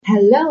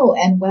Hello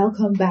and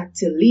welcome back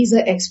to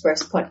Lisa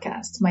Express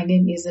Podcast. My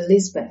name is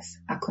Elizabeth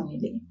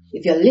Akonili.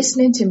 If you're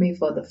listening to me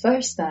for the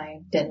first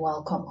time, then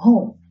welcome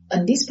home.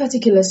 On this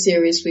particular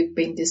series, we've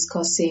been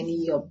discussing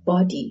your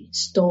body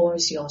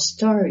stores your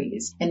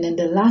stories. And in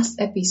the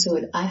last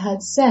episode, I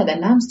had said,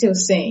 and I'm still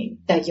saying,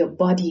 that your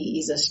body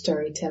is a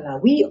storyteller.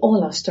 We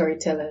all are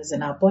storytellers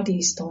and our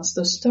body stores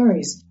those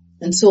stories.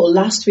 And so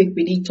last week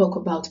we did talk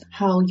about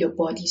how your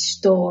body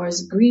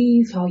stores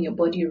grief, how your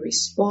body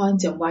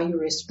responds and why you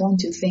respond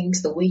to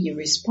things the way you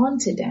respond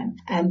to them.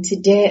 And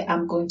today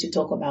I'm going to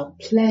talk about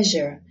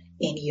pleasure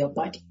in your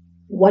body.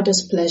 What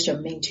does pleasure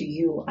mean to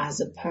you as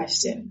a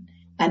person?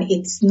 And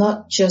it's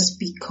not just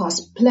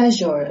because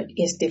pleasure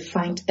is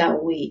defined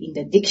that way in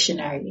the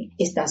dictionary.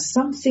 It's that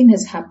something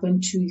has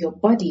happened to your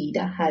body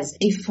that has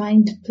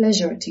defined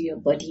pleasure to your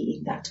body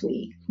in that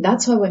way.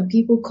 That's why when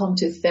people come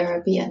to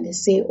therapy and they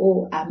say,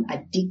 oh, I'm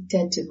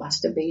addicted to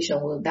masturbation,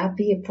 will that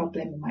be a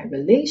problem in my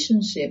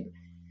relationship?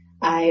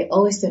 I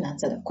always don't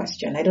answer the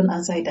question. I don't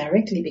answer it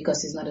directly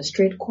because it's not a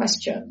straight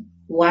question.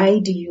 Why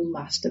do you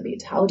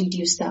masturbate? How did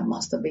you start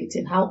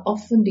masturbating? How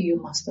often do you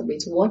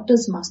masturbate? What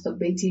does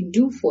masturbating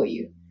do for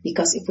you?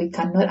 Because if we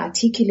cannot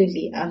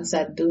articulately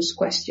answer those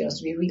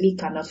questions, we really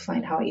cannot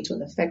find how it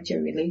will affect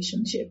your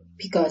relationship.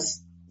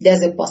 Because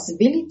there's a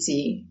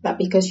possibility that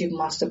because you've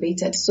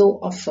masturbated so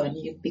often,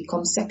 you've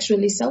become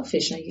sexually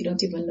selfish and you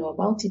don't even know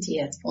about it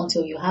yet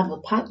until you have a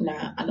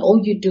partner and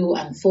all you do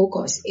and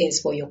focus is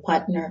for your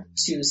partner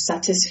to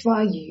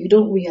satisfy you. You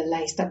don't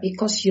realize that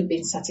because you've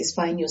been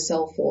satisfying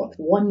yourself for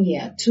 1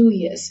 year, 2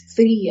 years,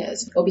 3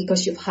 years, or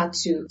because you've had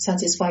to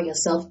satisfy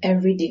yourself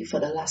every day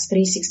for the last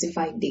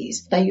 365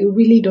 days, that you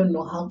really don't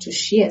know how to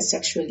share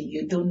sexually.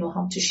 You don't know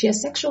how to share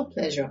sexual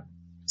pleasure.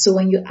 So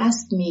when you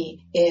ask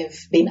me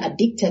if being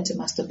addicted to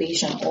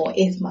masturbation or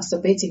if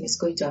masturbating is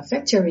going to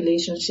affect your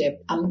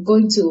relationship, I'm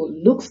going to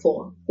look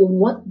for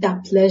what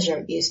that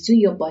pleasure is to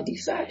your body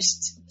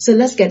first. So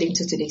let's get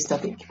into today's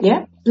topic.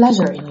 Yeah?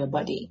 Pleasure in your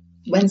body.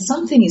 When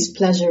something is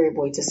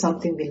pleasurable, it is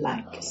something we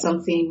like,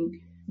 something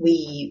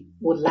we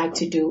would like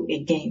to do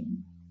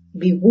again.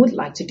 We would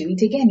like to do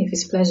it again if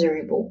it's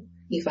pleasurable.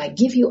 If I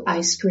give you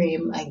ice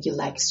cream and you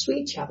like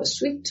sweet, you have a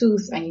sweet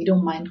tooth and you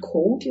don't mind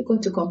cold, you're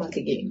going to come back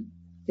again.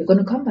 You're going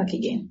to come back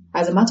again.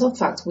 As a matter of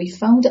fact, we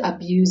found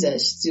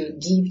abusers to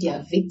give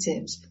their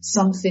victims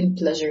something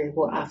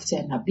pleasurable after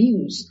an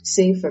abuse.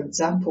 Say, for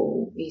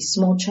example, a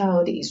small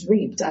child is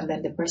raped and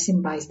then the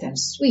person buys them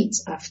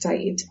sweets after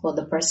it, or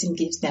the person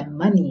gives them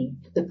money.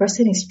 The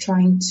person is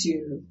trying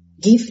to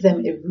give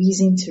them a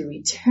reason to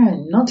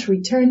return, not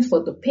return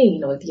for the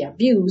pain or the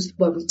abuse,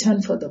 but return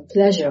for the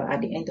pleasure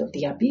at the end of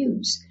the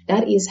abuse.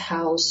 That is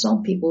how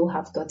some people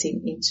have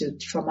gotten into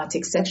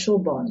traumatic sexual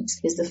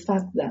bonds, is the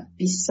fact that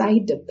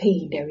beside the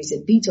pain, there is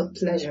a bit of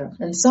pleasure.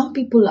 And some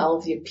people are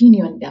of the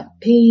opinion that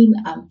pain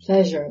and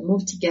pleasure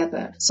move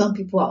together. Some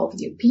people are of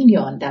the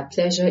opinion that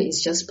pleasure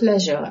is just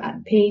pleasure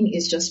and pain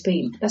is just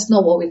pain. That's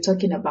not what we're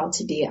talking about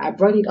today. I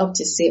brought it up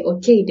to say,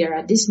 okay, there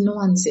are these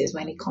nuances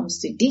when it comes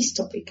to this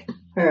topic.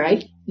 All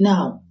right.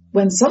 Now,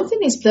 when something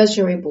is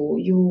pleasurable,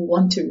 you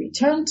want to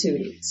return to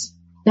it.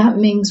 That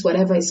means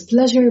whatever is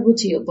pleasurable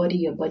to your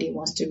body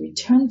wants to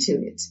return to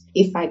it.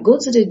 If I go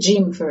to the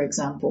gym, for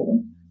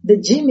example, the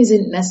gym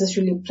isn't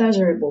necessarily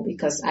pleasurable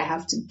because I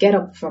have to get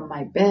up from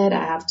my bed.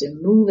 I have to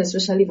move,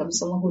 especially if I'm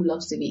someone who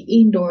loves to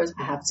be indoors.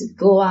 I have to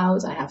go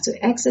out. I have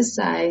to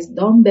exercise.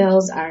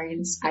 Dumbbells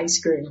aren't ice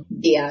cream.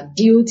 They are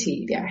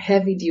duty. They are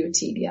heavy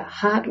duty. They are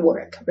hard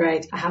work,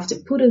 right? I have to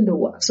put in the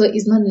work. So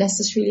it's not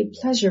necessarily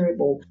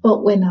pleasurable.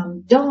 But when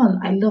I'm done,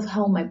 I love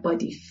how my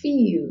body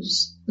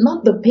feels,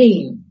 not the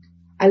pain.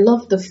 I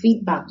love the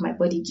feedback my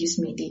body gives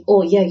me.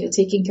 Oh yeah, you're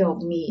taking care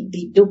of me.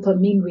 The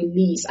dopamine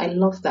release. I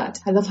love that.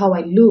 I love how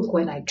I look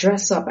when I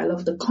dress up. I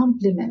love the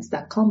compliments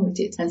that come with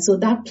it. And so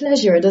that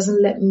pleasure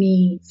doesn't let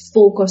me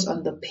focus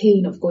on the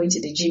pain of going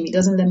to the gym. It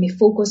doesn't let me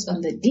focus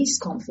on the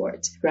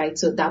discomfort, right?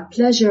 So that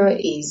pleasure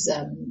is,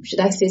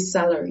 should I say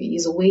salary,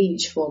 is a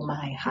wage for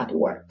my hard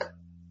work.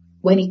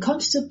 When it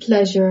comes to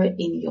pleasure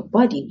in your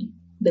body,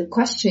 the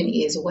question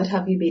is, what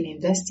have you been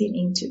investing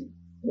into?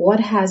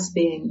 What has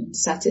been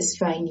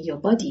satisfying your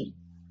body?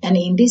 And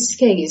in this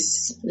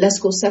case, let's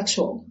go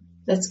sexual.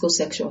 Let's go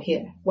sexual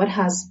here. What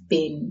has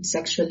been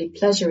sexually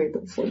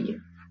pleasurable for you?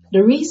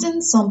 The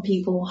reason some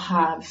people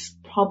have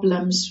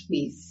problems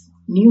with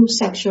new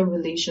sexual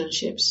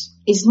relationships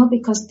is not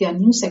because their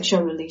new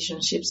sexual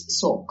relationships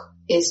suck.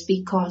 It's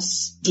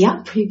because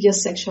their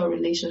previous sexual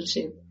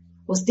relationship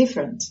was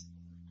different.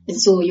 And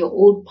so your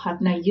old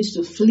partner used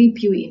to flip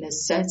you in a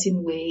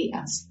certain way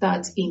and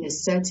start in a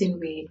certain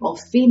way or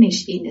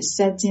finish in a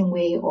certain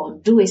way or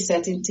do a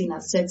certain thing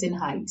at certain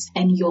heights.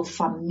 And you're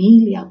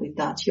familiar with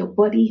that. Your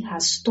body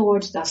has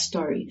stored that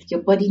story.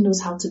 Your body knows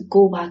how to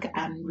go back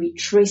and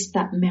retrace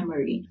that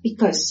memory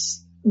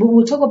because We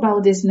will talk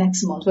about this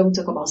next month when we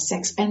talk about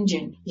sex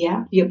engine.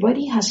 Yeah. Your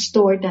body has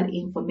stored that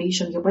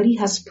information. Your body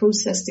has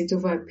processed it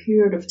over a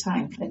period of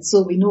time. And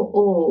so we know,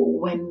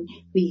 when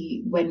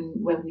we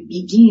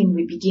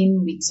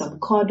begin with some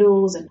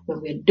cuddles, and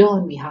when we're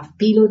done, we have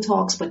pillow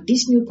talks, but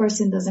this new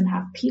person doesn't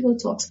have pillow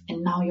talks.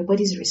 And now your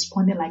body's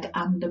responding like,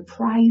 I'm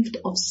deprived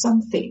of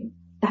something.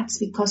 That's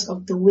because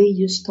of the way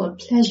you stored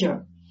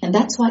pleasure. And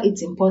that's why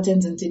it's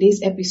important in today's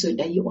episode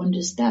that you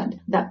understand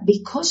that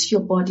because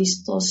your body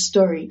stores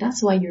story,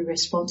 that's why you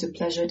respond to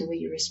pleasure the way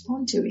you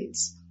respond to it.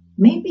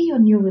 Maybe your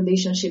new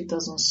relationship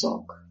doesn't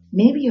suck.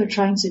 Maybe you're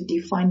trying to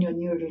define your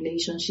new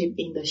relationship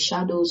in the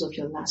shadows of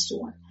your last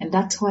one. And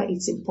that's why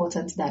it's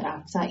important that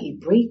after a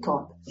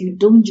breakup, you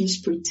don't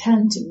just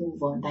pretend to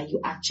move on, that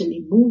you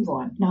actually move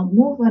on. Now,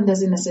 move on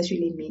doesn't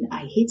necessarily mean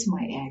I hate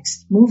my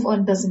ex. Move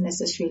on doesn't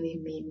necessarily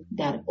mean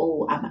that,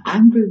 I'm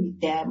angry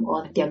with them,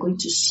 or they're going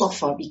to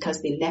suffer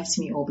because they left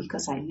me, or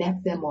because I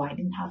left them, or I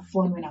didn't have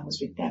fun when I was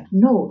with them.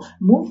 No,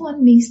 move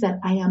on means that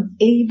I am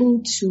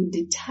able to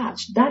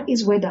detach. That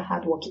is where the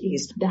hard work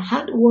is. The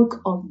hard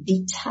work of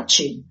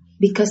detaching.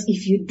 Because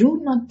if you do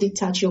not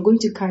detach, you're going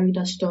to carry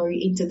that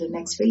story into the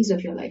next phase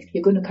of your life.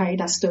 You're going to carry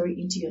that story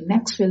into your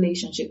next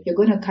relationship. You're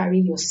going to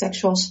carry your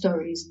sexual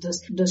stories,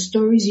 the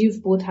stories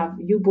you both have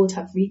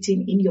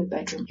written in your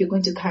bedroom. You're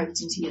going to carry it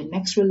into your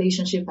next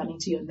relationship and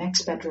into your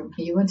next bedroom.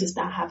 And you're going to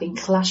start having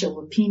clash of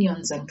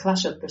opinions and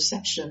clash of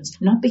perceptions,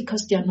 not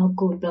because they're not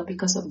good, but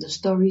because of the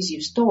stories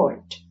you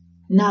stored.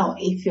 Now,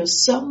 if you're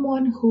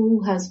someone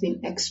who has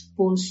been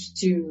exposed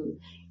to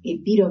a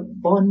bit of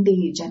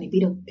bondage and a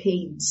bit of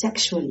pain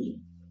sexually,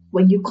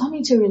 when you come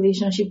into a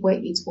relationship where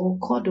it's all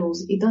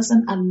cuddles, it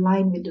doesn't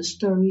align with the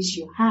stories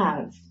you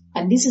have.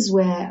 And this is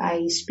where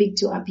I speak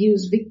to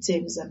abuse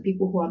victims and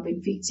people who have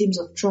been victims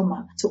of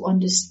trauma to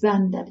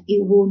understand that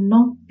it will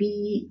not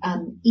be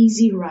an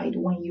easy ride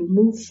when you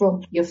move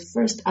from your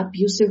first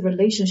abusive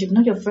relationship,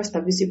 not your first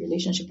abusive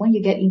relationship, when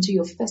you get into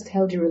your first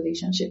healthy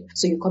relationship.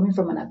 So you're coming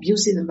from an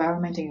abusive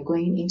environment and you're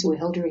going into a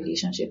healthy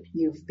relationship.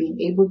 You've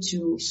been able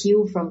to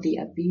heal from the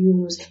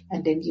abuse,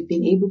 and then you've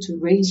been able to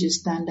raise your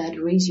standard,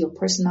 raise your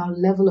personal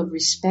level of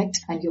respect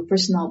and your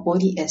personal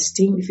body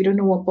esteem. If you don't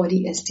know what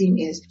body esteem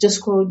is, just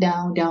scroll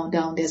down.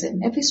 There's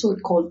an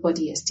episode called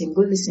Body Esteem.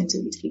 Go listen to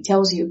it. It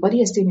tells you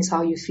body esteem is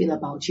how you feel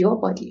about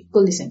your body. Go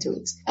listen to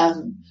it.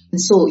 And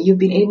so you've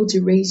been able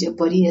to raise your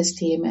body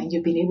esteem, and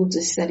you've been able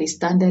to set a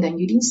standard, and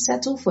you didn't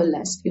settle for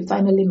less. You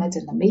finally met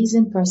an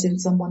amazing person,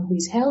 someone who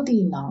is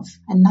healthy enough,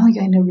 and now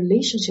you're in a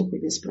relationship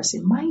with this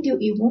person. Mind you,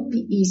 it won't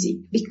be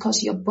easy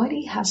because your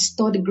body has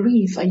stored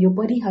grief and your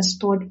body has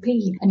stored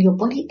pain, and your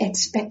body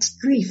expects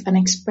grief and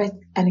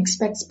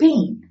expects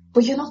pain.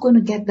 But you're not going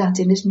to get that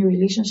in this new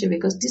relationship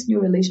because this new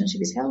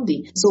relationship is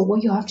healthy. So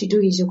what you have to do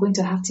is you're going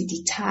to have to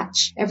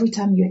detach. Every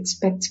time you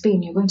expect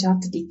pain, you're going to have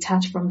to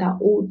detach from that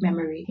old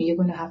memory, and you're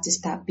going to have to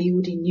start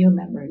building new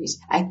memories.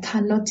 I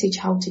cannot teach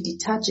how to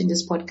detach in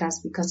this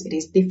podcast because it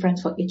is different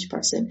for each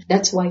person.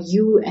 That's why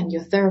you and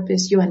your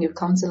therapist, you and your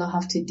counselor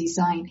have to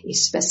design a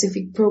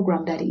specific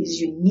program that is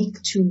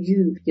unique to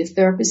you. Your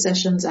therapy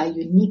sessions are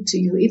unique to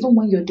you. Even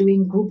when you're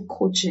doing group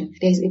coaching,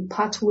 there's a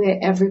part where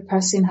every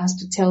person has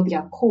to tell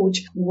their coach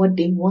what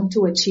they want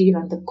to achieve,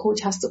 and the coach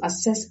has to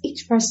assess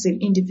each person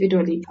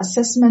individually.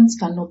 Assessments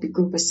cannot be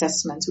group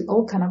assessments. We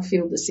all cannot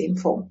fill the same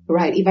form,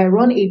 right? If I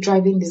run a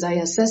driving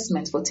desire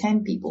assessment for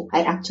 10 people,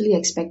 I actually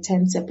expect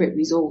 10 separate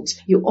results.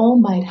 You all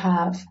might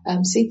have,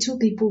 say 2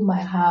 people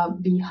might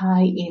be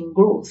high in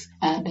growth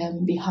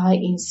and be high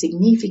in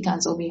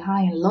significance, or be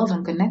high in love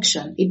and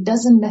connection. It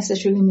doesn't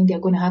necessarily mean they're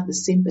going to have the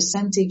same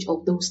percentage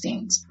of those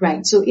things,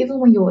 right? So even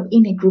when you're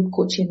in a group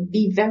coaching,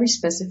 be very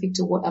specific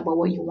to about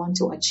what you want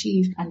to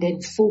achieve, and then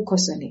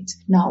focus on it.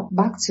 Now,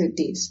 back to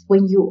this.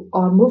 When you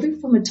are moving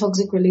from a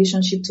toxic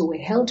relationship to a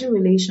healthy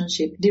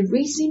relationship, the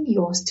reason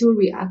you're still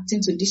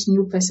reacting to this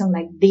new person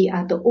like they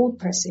are the old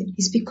person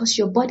is because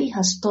your body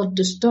has stored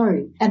the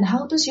story. And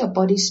how does your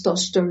body store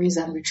stories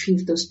and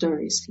retrieve those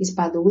stories? It's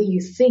by the way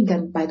you think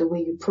and by the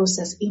way you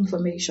process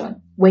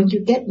information. When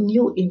you get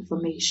new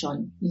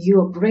information,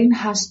 your brain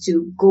has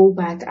to go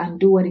back and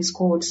do what is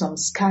called some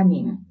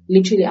scanning.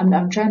 Literally,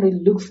 I'm trying to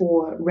look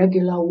for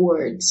regular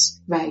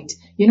words, right?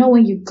 You know,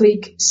 when you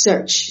click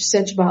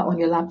search bar on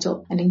your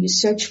laptop, and then you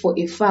search for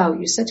a file,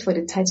 you search for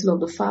the title of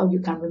the file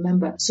you can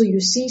remember. So you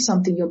see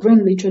something, your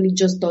brain literally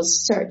just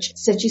does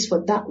searches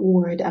for that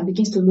word and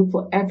begins to look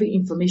for every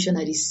information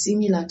that is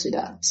similar to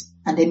that.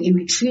 And then it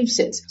retrieves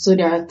it. So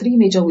there are 3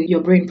 major ways your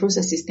brain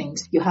processes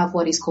things. You have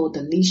what is called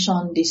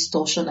deletion,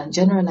 distortion, and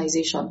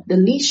generalization.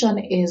 Deletion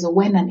is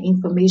when an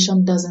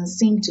information doesn't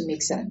seem to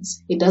make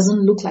sense. It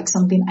doesn't look like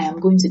something I am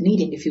going to need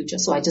in the future,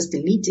 so I just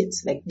delete it.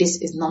 Like,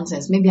 this is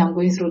nonsense. Maybe I'm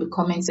going through the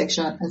comment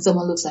section and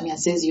someone looks at me and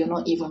says, you're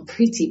not even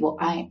pretty, but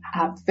I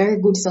have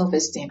very good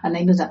self-esteem, and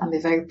I know that I'm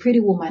a very pretty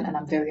woman and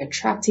I'm very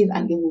attractive,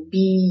 and it will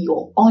be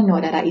your honor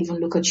that I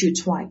even look at you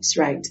twice,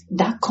 right?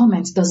 That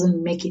comment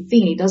doesn't make a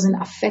thing. It doesn't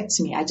affect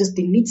me. I just just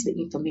delete the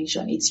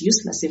information. It's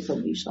useless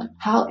information.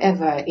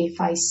 However, if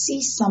I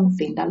see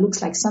something that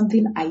looks like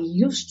something I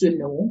used to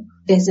know,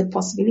 there's a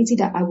possibility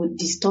that I would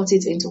distort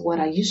it into what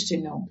I used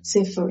to know.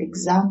 Say, for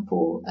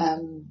example,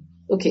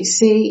 okay,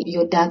 say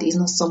your dad is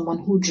not someone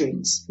who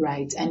drinks,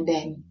 right? And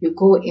then you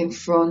go in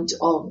front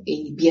of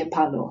a beer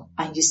parlor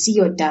and you see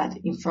your dad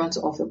in front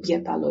of a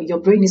beer parlor. Your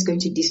brain is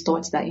going to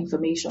distort that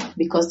information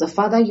because the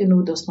father you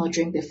know does not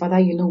drink. The father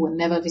you know will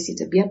never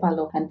visit a beer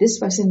parlor. And this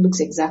person looks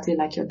exactly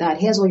like your dad.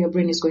 Here's what your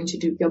brain is going to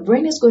do. Your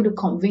brain is going to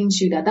convince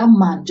you that that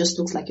man just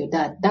looks like your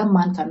dad. That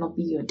man cannot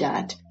be your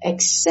dad.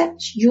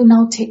 Except you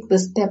now take the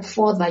step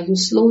further. You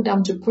slow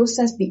down to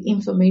process the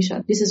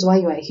information. This is why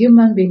you are a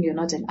human being. You're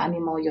not an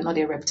animal. You're not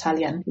a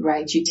reptilian.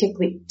 Right? You take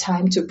the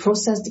time to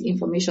process the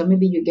information.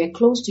 Maybe you get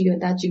close to your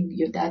dad,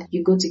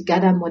 you go to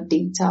gather more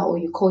data, or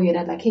you call your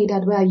dad like, hey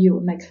dad, where are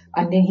you?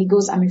 And then he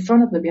goes, I'm in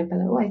front of the beer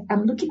parlor. Oh,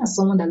 I'm looking at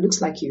someone that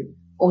looks like you.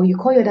 Or you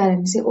call your dad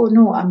and say, oh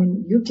no, I'm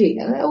in UK.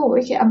 Oh,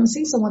 okay, I'm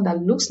seeing someone that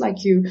looks like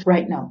you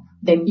right now.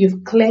 Then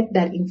you've cleared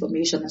that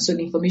information, and so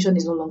the information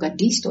is no longer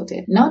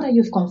distorted. Now that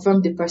you've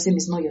confirmed the person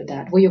is not your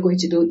dad, what you're going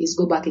to do is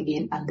go back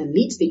again and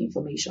delete the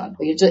information.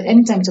 Or you just,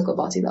 anytime you talk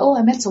about it, oh,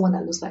 I met someone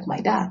that looks like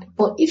my dad.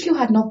 But if you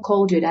had not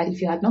called your dad, if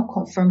you had not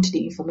confirmed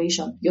the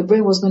information, your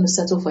brain was going to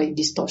settle for a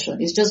distortion.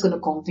 It's just going to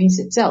convince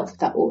itself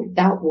that, oh,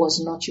 that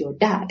was not your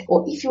dad.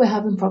 Or if you were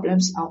having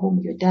problems at home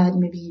with your dad,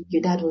 maybe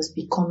your dad was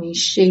becoming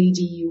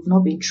shady, you've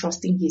not been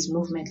trusting his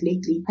movement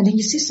lately, and then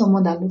you see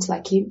someone that looks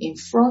like him in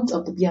front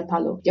of the beer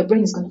parlor, your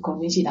brain is going to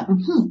convince you that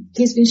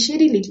he's been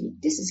shady lately.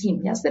 This is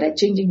him. He has started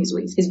changing his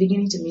ways. He's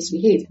beginning to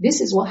misbehave.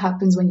 This is what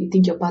happens when you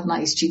think your partner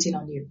is cheating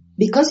on you.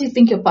 Because you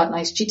think your partner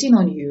is cheating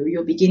on you,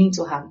 you're beginning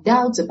to have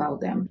doubts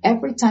about them.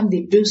 Every time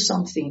they do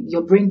something,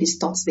 your brain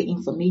distorts the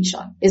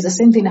information. It's the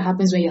same thing that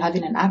happens when you're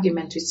having an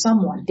argument with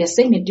someone. They're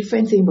saying a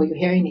different thing, but you're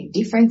hearing a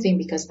different thing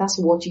because that's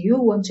what you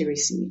want to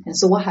receive. And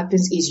so what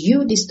happens is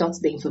you distort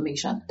the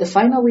information. The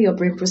final way your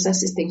brain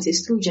processes things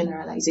is through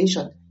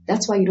generalization.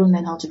 That's why you don't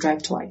learn how to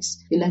drive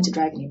twice. You learn to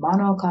drive in a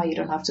manual car. You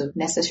don't have to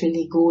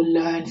necessarily go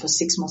learn for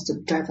 6 months to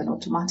drive an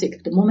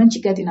automatic. The moment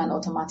you get in an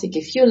automatic,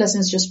 a few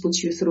lessons just put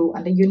you through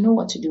and then you know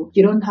what to do.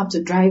 You don't have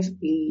to drive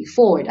a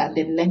Ford and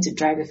then learn to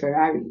drive a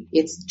Ferrari.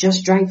 It's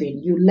just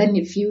driving. You learn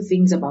a few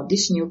things about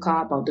this new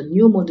car, about the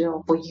new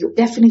model, but you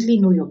definitely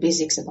know your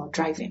basics about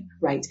driving,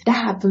 right? That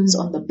happens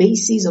on the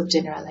basis of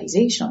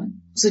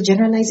generalization. So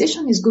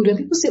generalization is good. When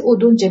people say, oh,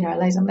 don't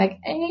generalize, I'm like,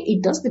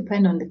 it does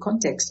depend on the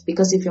context.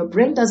 Because if your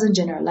brain doesn't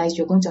generalize,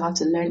 you're going to have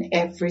to learn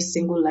every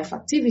single life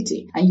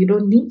activity. And you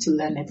don't need to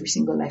learn every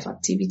single life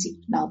activity.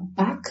 Now,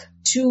 back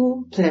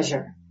to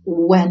pleasure.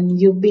 When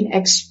you've been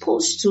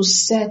exposed to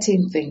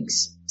certain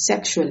things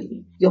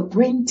sexually, your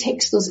brain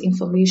takes those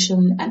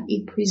information and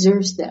it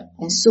preserves them.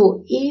 And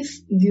so if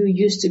you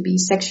used to be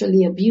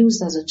sexually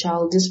abused as a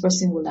child, this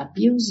person will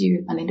abuse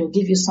you and then they'll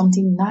give you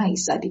something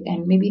nice at the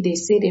end. Maybe they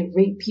say they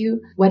rape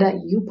you, whether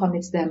you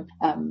permit them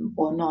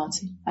or not.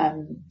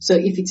 So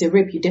if it's a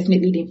rape, you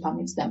definitely didn't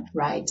permit them,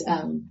 right?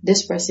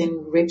 This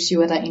person rapes you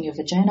whether in your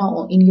vagina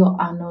or in your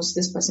anus.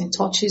 This person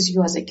touches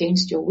you as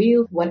against your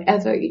will,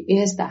 whatever it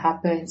is that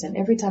happens. And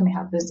every time it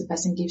happens, the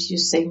person gives you,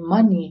 say,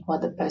 money, or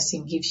the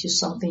person gives you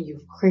something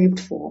you've craved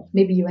for.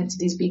 Maybe you went to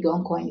this big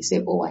uncle and you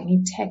say, oh, I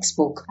need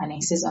textbook. And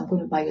he says, I'm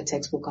going to buy your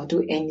textbook. I'll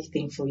do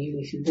anything for you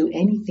if you do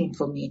anything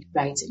for me.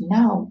 Right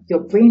now, your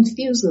brain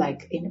feels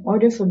like in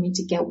order for me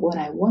to get what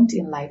I want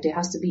in life, there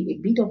has to be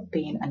a bit of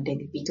pain and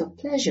then a bit of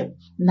pleasure.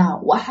 Now,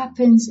 what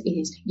happens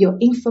is your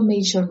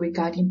information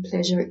regarding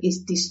pleasure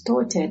is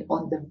distorted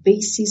on the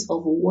basis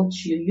of what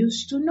you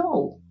used to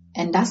know.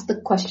 And that's the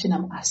question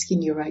I'm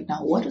asking you right now.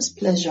 What does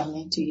pleasure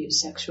mean to you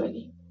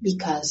sexually?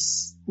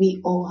 Because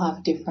we all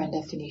have different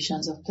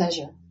definitions of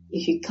pleasure.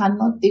 If you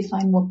cannot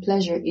define what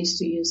pleasure is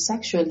to you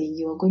sexually,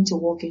 you are going to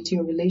walk into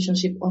your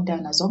relationship under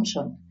an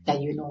assumption that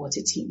you know what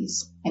it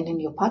is. And then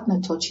your partner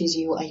touches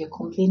you and you're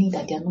complaining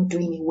that they're not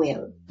doing it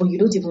well, but you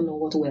don't even know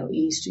what well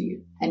is to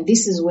you. And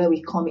this is where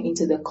we come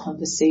into the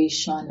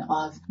conversation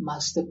of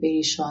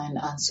masturbation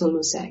and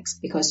solo sex,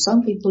 because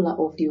some people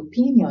are of the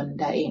opinion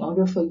that in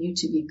order for you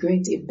to be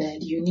great in bed,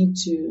 you need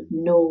to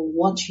know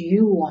what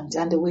you want.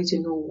 And the way to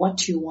know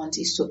what you want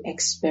is to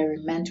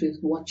experiment with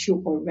what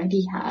you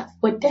already have.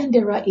 But then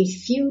there are a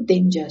few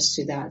dangers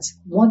to that,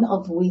 one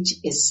of which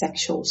is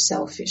sexual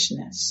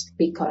selfishness.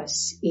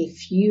 Because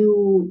if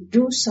you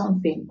do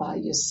something by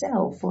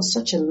yourself for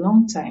such a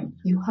long time,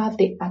 you have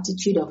the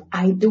attitude of,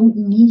 I don't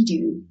need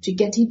you to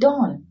get it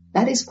done.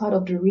 That is part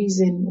of the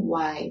reason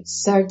why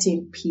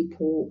certain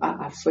people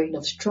are afraid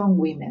of strong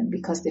women,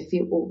 because they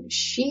feel, oh,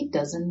 she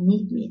doesn't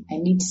need me. I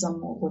need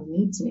someone who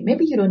needs me.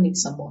 Maybe you don't need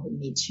someone who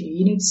needs you.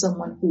 You need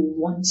someone who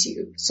wants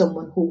you,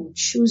 someone who will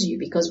choose you,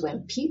 because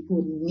when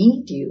people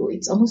need you,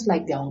 it's almost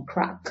like they're on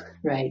crack,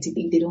 right?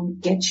 If they don't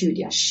get you,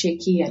 they're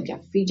shaky and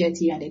they're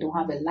fidgety and they don't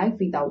have a life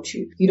without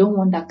you. You don't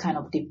want that kind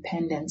of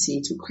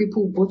dependency to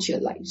cripple both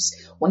your lives.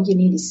 What you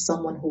need is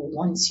someone who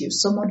wants you,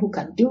 someone who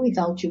can do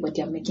without you, but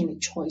they're making a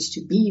choice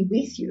to be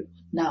with you.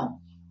 Now,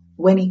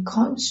 when it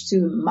comes to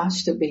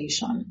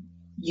masturbation,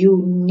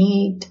 you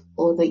need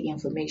other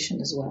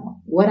information as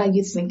well. What are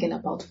you thinking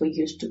about for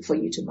you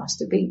to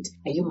masturbate?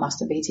 Are you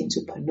masturbating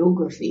to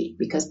pornography?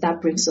 Because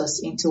that brings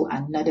us into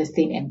another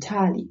thing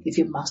entirely. If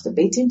you're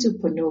masturbating to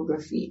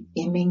pornography,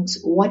 it means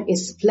what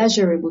is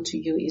pleasurable to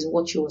you is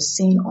what you're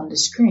seeing on the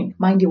screen.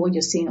 Mind you, what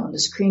you're seeing on the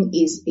screen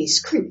is a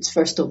script,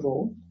 first of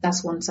all.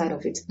 That's one side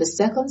of it. The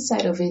second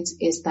side of it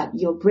is that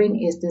your brain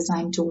is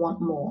designed to want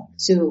more.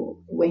 So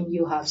when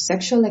you have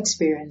sexual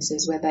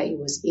experiences, whether it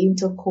was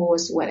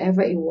intercourse,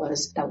 whatever it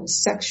was that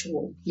was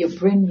sexual, your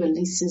brain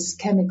releases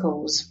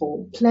chemicals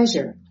for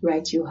pleasure,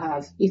 right?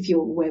 If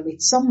you were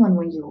with someone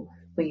when you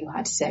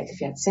had sex,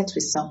 if you had sex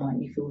with someone,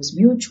 if it was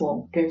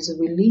mutual, there's a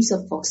release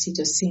of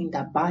oxytocin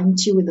that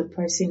binds you with the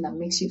person, that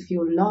makes you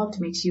feel loved,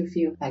 makes you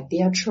feel like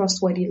they are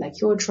trustworthy, like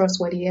you're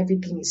trustworthy,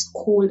 everything is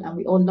cool, and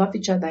we all love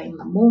each other in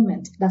the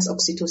moment. That's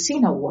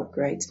oxytocin at work,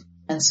 right?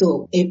 And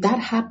so if that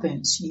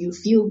happens, you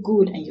feel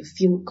good and you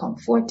feel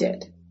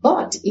comforted.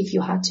 But if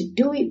you had to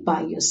do it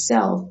by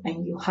yourself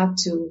and you had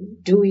to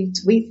do it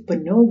with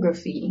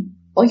pornography,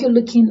 all you're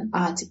looking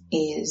at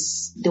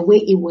is the way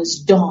it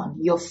was done.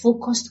 You're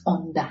focused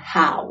on the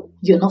how.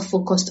 You're not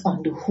focused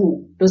on the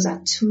who. Those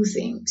are two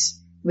things.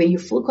 When you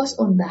focus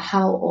on the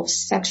how of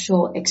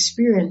sexual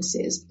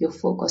experiences, you're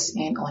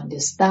focusing on the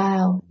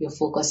style, you're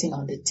focusing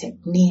on the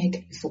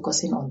technique, you're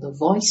focusing on the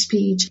voice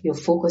pitch, you're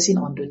focusing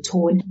on the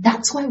tone.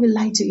 That's why we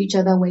lie to each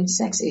other when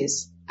sex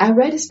is. I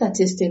read a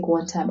statistic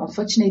one time.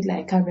 Unfortunately,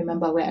 I can't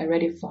remember where I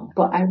read it from,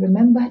 but I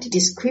remember the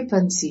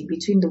discrepancy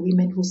between the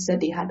women who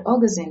said they had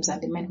orgasms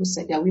and the men who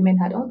said their women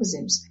had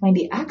orgasms. When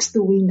they asked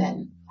the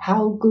women,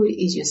 how good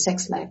is your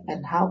sex life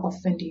and how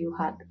often do you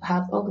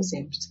have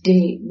orgasms?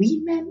 The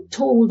women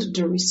told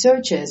the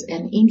researchers,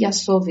 and in their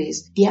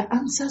surveys, their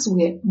answers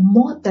were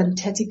more than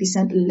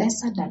 30%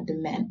 lesser than the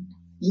men.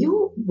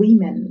 You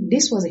women,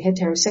 this was a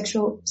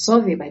heterosexual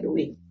survey, by the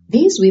way.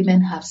 These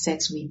women have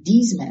sex with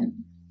these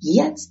men.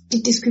 Yet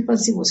the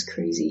discrepancy was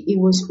crazy. It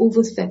was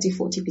over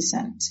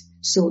 30-40%.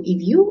 So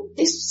if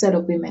this set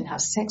of women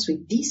have sex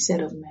with this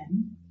set of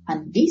men,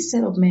 and this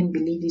set of men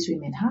believe these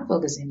women have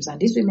orgasms,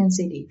 and these women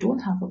say they don't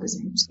have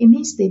orgasms, it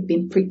means they've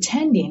been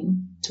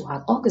pretending to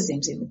have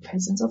orgasms in the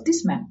presence of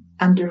this man.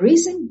 And the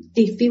reason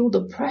they feel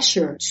the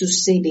pressure to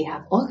say they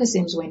have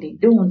orgasms when they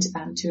don't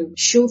and to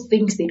show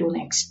things they don't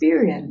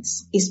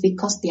experience is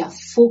because they are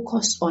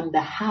focused on the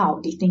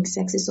how they think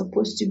sex is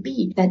supposed to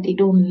be, that they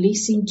don't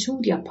listen to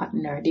their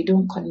partner, they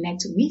don't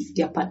connect with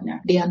their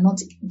partner, they are not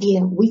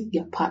there with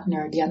their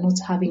partner, they are not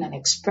having an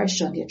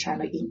expression, they're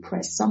trying to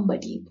impress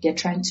somebody, they're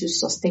trying to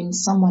sustain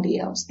somebody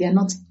else, they are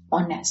not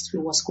honest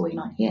with what's going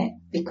on here.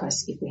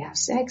 Because if we have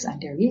sex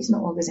and there is no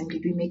orgasm,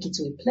 did we make it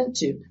to a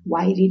plateau?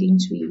 Why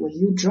didn't we? Were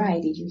you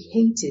dry? Did you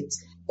hate it?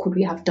 Could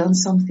we have done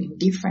something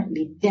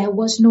differently? There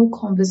was no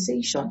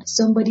conversation.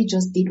 Somebody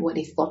just did what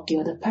they thought the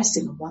other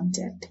person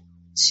wanted.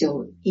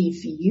 So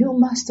if you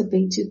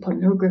masturbate to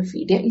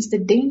pornography, there is the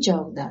danger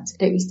of that.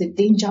 There is the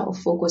danger of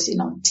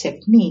focusing on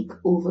technique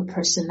over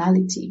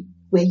personality,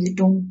 where you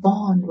don't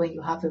bond when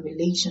you have a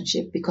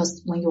relationship.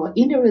 Because when you are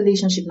in a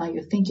relationship now,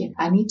 you're thinking,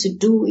 I need to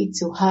do it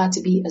to her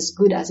to be as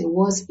good as it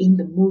was in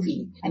the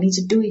movie. I need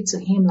to do it to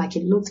him like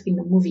it looked in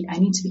the movie. I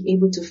need to be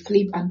able to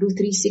flip and do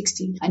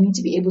 360. I need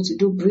to be able to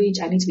do bridge.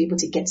 I need to be able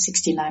to get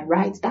 69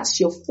 right. That's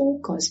your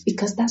focus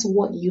because that's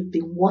what you've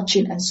been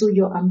watching. And so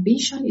your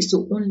ambition is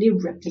to only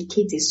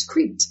replicate a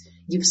script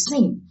you've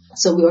seen.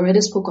 So we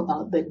already spoke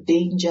about the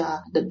danger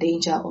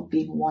of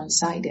being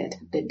one-sided,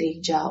 the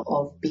danger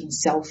of being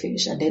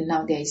selfish. And then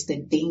now there is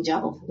the danger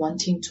of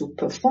wanting to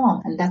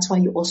perform. And that's why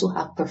you also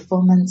have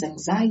performance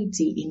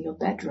anxiety in your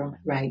bedroom,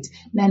 right?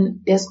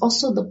 Then there's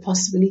also the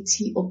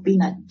possibility of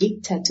being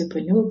addicted to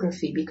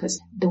pornography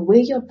because the way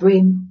your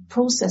brain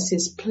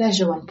processes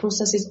pleasure and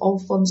processes all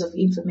forms of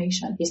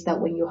information is that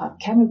when you have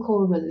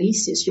chemical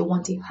releases, you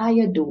want a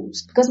higher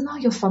dose because now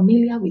you're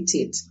familiar with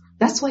it.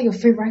 That's why your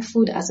favorite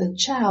food as a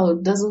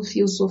child doesn't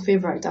feel so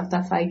favorite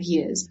after 5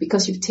 years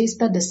because you've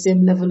tasted the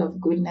same level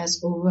of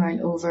goodness over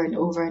and over and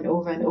over and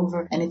over and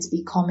over and it's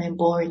becoming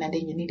boring and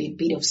then you need a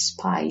bit of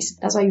spice.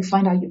 That's why you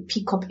find out you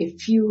pick up a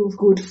few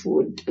good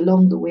food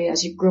along the way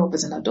as you grow up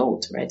as an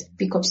adult, right?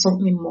 Pick up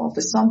something more.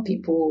 For some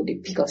people, they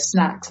pick up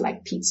snacks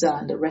like pizza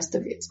and the rest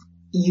of it.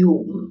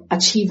 You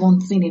achieve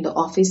one thing in the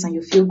office and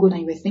you feel good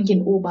and you're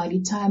thinking, oh, by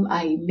the time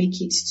I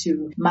make it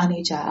to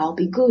manager, I'll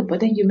be good. But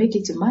then you make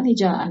it to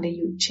manager and then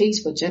you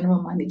chase for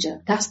general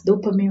manager. That's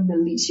dopamine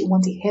release. You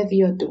want a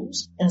heavier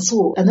dose. And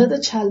so another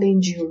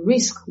challenge you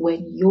risk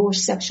when your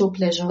sexual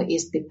pleasure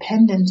is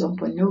dependent on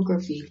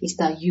pornography is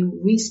that you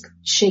risk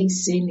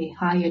chasing a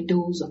higher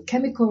dose of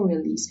chemical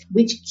release,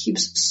 which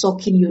keeps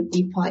sucking you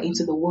deeper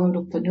into the world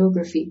of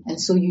pornography.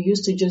 And so you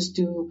used to just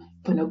do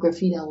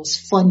pornography that was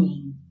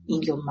funny.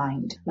 in your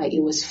mind, right?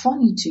 It was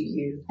funny to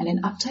you. And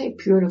then after a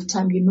period of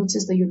time, you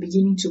notice that you're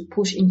beginning to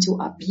push into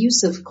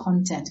abusive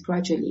content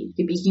gradually.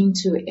 You begin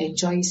to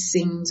enjoy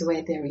scenes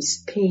where there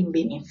is pain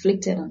being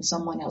inflicted on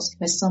someone else,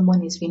 where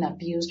someone is being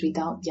abused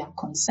without their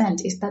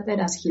consent. It started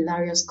as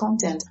hilarious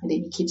content, and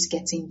then it keeps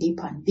getting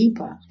deeper and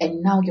deeper.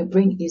 And now your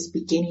brain is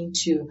beginning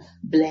to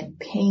blend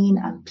pain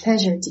and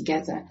pleasure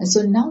together. And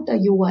so now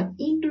that you are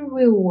in the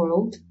real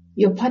world,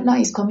 your partner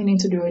is coming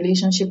into the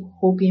relationship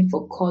hoping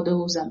for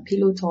cuddles and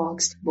pillow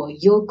talks, but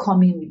you're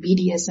coming with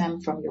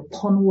BDSM from your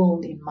porn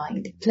world in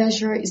mind.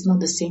 Pleasure is not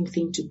the same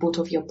thing to both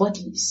of your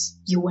bodies.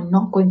 You are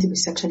not going to be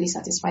sexually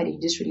satisfied in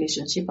this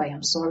relationship, I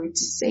am sorry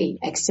to say,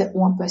 except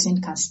one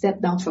person can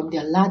step down from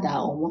their ladder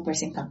or one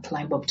person can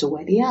climb up to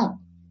where they are.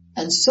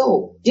 And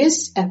so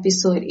this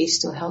episode is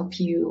to help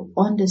you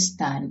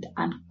understand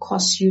and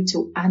cause you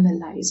to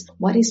analyze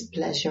what is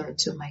pleasure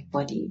to my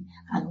body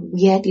and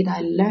where did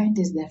I learn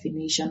this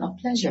definition of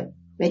pleasure?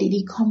 Where did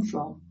it come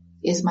from?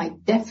 Is my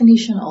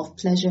definition of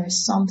pleasure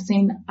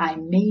something I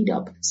made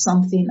up,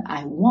 something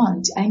I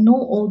want? I know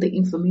all the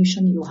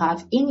information you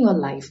have in your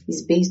life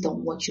is based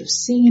on what you've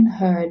seen,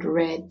 heard,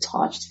 read,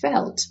 touched,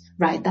 felt,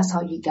 right? That's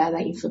how you gather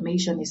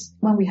information. Is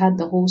when we had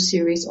the whole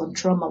series on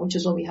trauma, which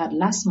is what we had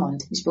last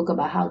month. We spoke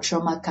about how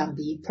trauma can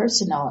be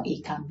personal,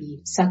 it can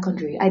be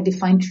secondary. I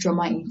defined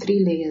trauma in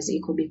 3 layers.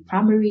 It could be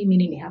primary,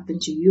 meaning it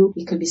happened to you.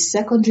 It could be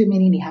secondary,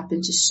 meaning it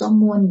happened to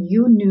someone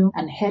you knew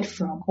and heard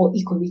from. Or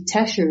it could be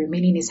tertiary,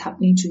 meaning it's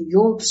happening to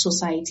your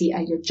society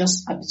and you're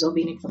just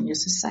absorbing it from your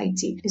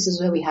society. This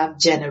is where we have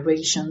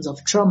generations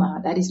of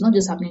trauma that is not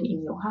just happening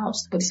in your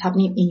house, but it's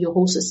happening in your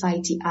whole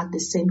society at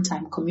the same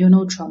time.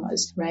 Communal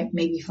traumas, right?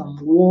 Maybe from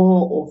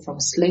war or from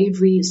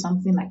slavery,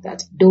 something like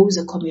that. Those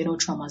are communal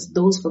traumas.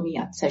 Those for me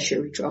are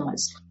tertiary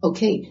traumas.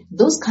 Okay,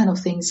 those kind of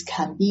things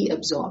can be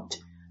absorbed.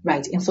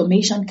 Right,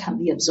 information can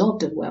be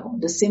absorbed as well.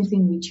 The same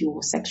thing with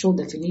your sexual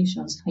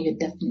definitions and your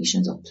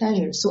definitions of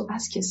pleasure. So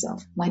ask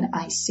yourself, when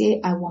I say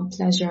I want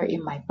pleasure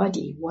in my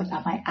body, what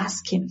am I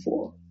asking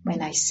for?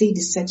 When I say the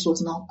sex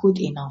was not good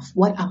enough,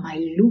 what am I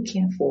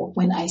looking for?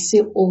 When I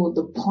say, oh,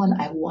 the porn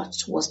I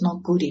watched was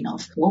not good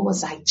enough, what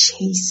was I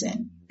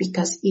chasing?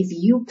 Because if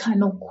you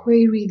cannot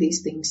query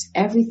these things,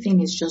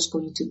 everything is just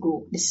going to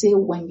go. They say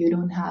when you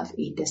don't have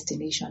a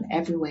destination,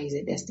 everywhere is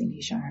a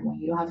destination. And when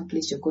you don't have a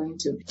place you're going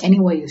to,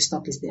 anywhere you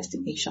stop is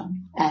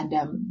destination. And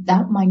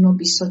that might not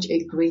be such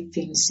a great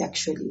thing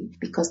sexually,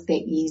 because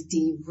there is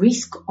the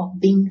risk of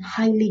being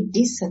highly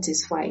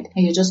dissatisfied.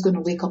 And you're just going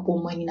to wake up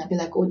one morning and be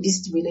like, oh,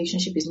 this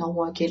relationship is not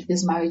working.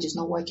 This marriage is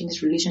not working.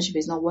 This relationship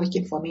is not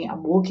working for me.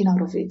 I'm walking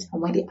out of it.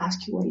 And when they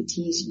ask you what it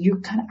is, you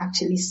can't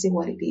actually say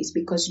what it is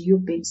because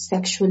you've been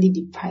sexually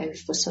deprived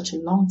for such a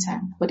long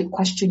time. But the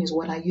question is,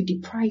 what are you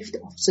deprived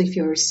of? So if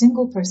you're a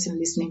single person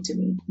listening to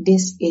me,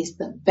 this is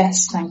the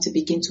best time to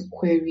begin to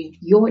query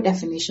your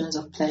definitions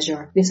of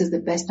pleasure. This is the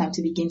best time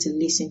to begin to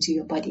listen to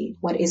your body.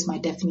 What is my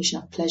definition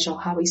of pleasure?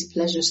 How is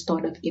pleasure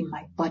stored up in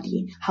my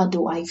body? How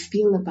do I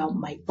feel about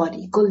my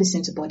body? Go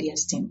listen to Body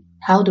Esteem.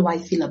 How do I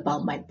feel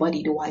about my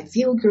body? Do I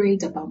feel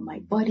great about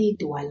my body?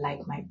 Do I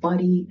like my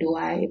body? Do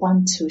I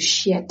want to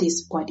share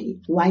this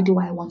body? Why do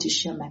I want to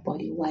share my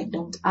body? Why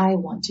don't I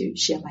want to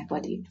share my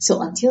body?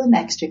 So until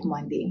next week,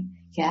 Monday,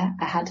 I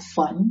had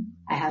fun.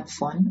 I had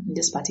fun in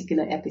this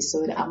particular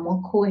episode. I'm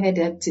more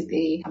cool-headed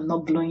today. I'm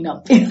not blowing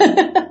up.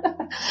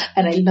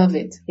 And I love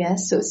it.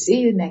 So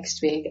see you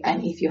next week.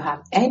 And if you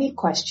have any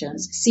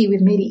questions, we've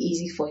made it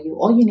easy for you.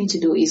 All you need to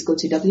do is go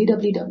to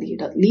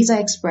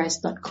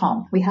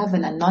www.lisaexpress.com. We have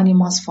an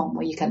anonymous form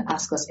where you can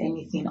ask us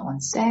anything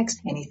on sex,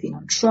 anything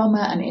on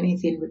trauma, and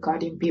anything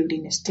regarding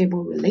building a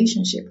stable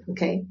relationship.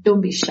 Okay?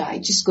 Don't be shy.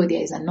 Just go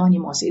there. It's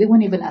anonymous. They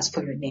won't even ask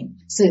for your name.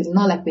 So it's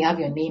not like we have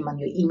your name and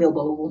your email,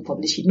 but we won't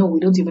publish it. No, we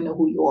don't even know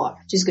who you are.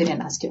 Just go ahead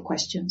and ask your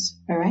questions.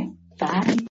 All right? Bye.